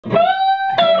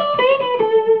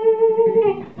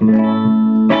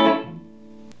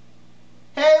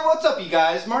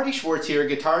guys? Marty Schwartz here,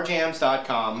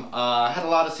 GuitarJams.com. I had a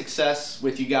lot of success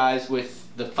with you guys with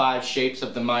the 5 shapes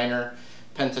of the minor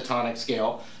pentatonic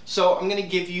scale. So I'm going to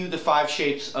give you the 5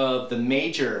 shapes of the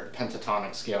major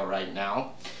pentatonic scale right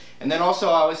now. And then also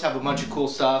I always have a bunch of cool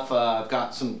stuff. I've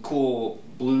got some cool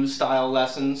blues style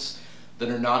lessons that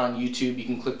are not on YouTube. You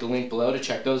can click the link below to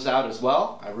check those out as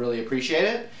well. I really appreciate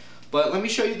it. But let me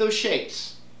show you those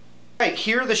shapes. Alright,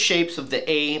 here are the shapes of the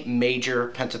A major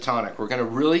pentatonic. We're going to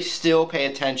really still pay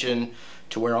attention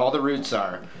to where all the roots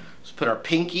are. Let's put our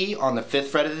pinky on the 5th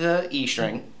fret of the E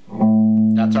string.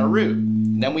 That's our root.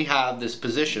 And then we have this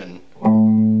position.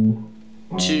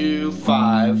 2,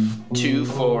 5, 2,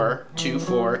 4, 2,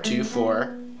 4, 2,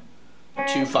 4,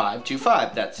 2, 5, 2,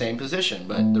 5. That same position,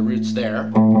 but the root's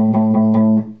there.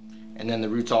 And then the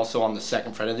root's also on the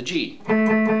 2nd fret of the G.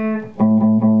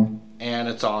 And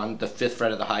it's on the 5th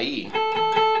fret of the high E.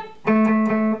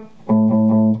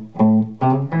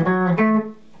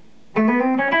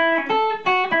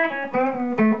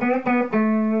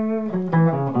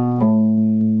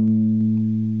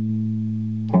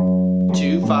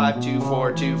 Two, 5, 2,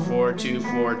 4, 2, 4, 2,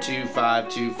 4, 2, 5,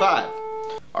 2, 5.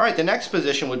 Alright, the next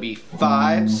position would be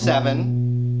 5,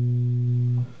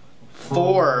 7,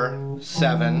 4,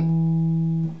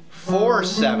 7, 4,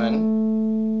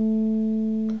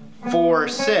 7, 4,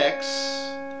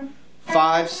 6,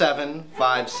 5, 7,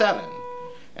 5, 7.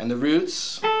 And the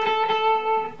roots .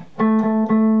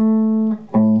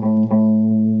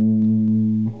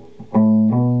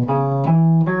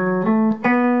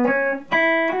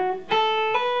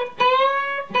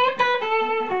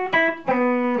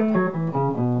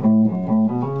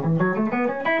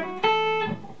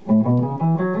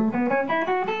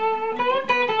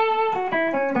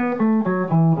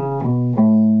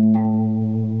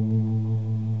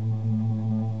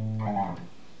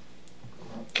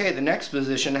 Okay, the next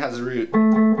position has a root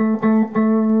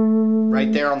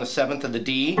right there on the 7th of the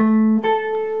D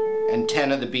and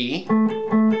 10 of the B.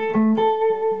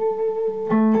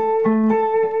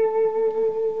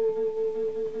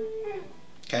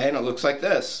 Okay, and it looks like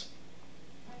this.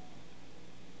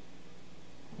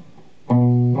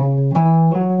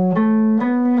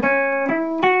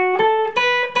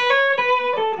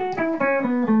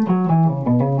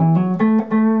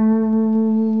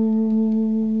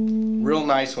 Real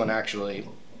nice one, actually.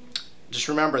 Just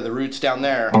remember the root's down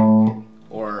there,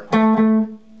 or,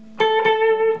 and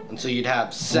so you'd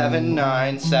have 7,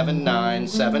 9, 7, 9,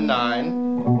 7,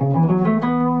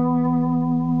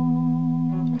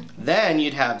 9. Then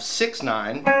you'd have 6,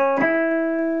 9.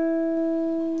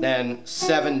 Then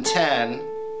 7, 10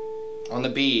 on the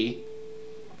B,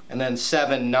 and then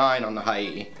 7, 9 on the high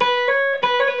E.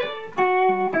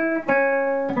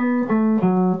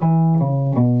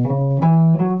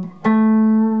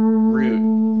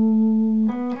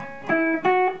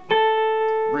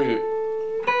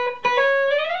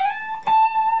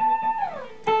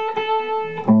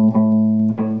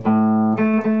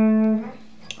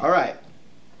 Alright,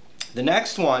 the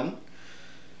next one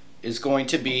is going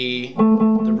to be,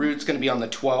 the root's going to be on the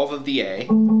 12 of the A,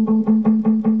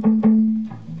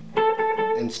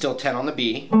 and still 10 on the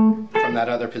B from that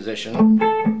other position.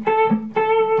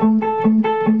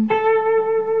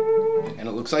 And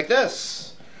it looks like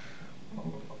this.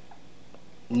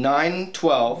 9,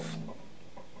 12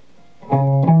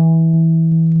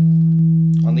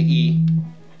 on the E,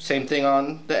 same thing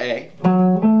on the A.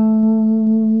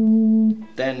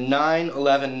 Then 9,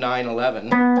 11, 9, 11.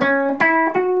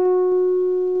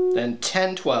 Then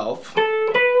 10, 12.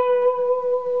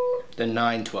 Then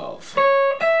 9, 12.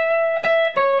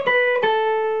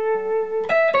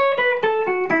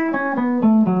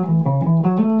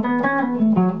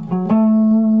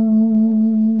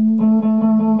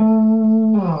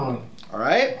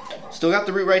 Alright, still got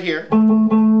the root right here.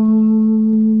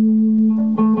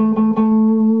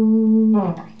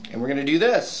 And we're going to do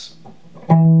this.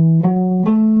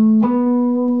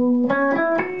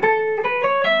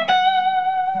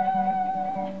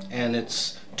 And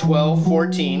it's 12,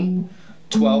 14,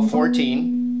 12,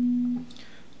 14,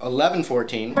 11,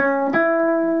 14,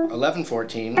 11,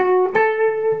 14,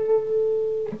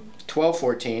 12,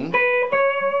 14,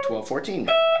 12, 14.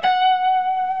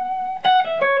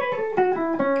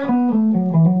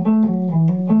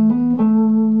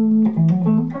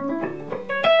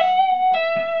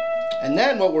 And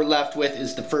then what we're left with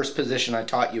is the first position I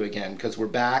taught you again, because we're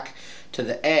back to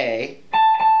the A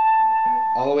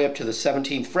all the way up to the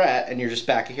 17th fret, and you're just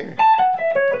back here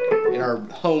in our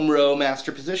home row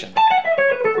master position.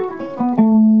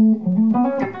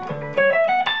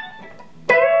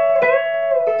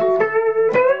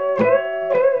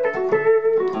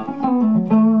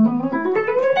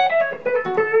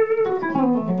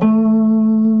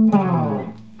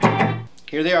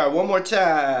 are, one more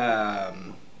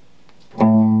time.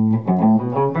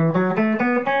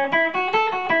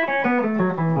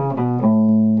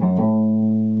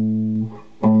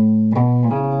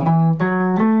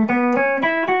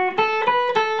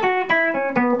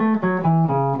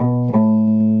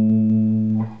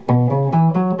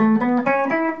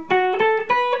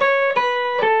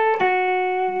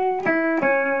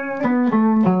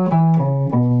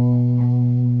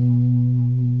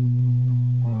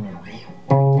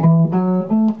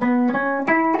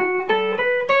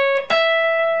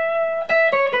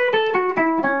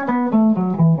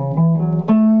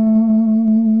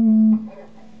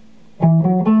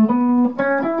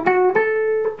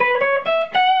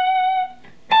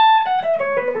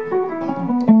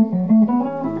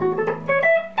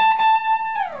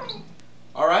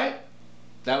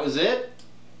 That was it.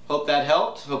 Hope that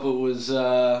helped. Hope it was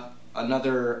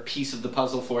another piece of the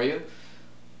puzzle for you.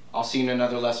 I'll see you in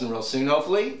another lesson real soon,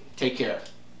 hopefully. Take care.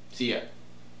 See ya.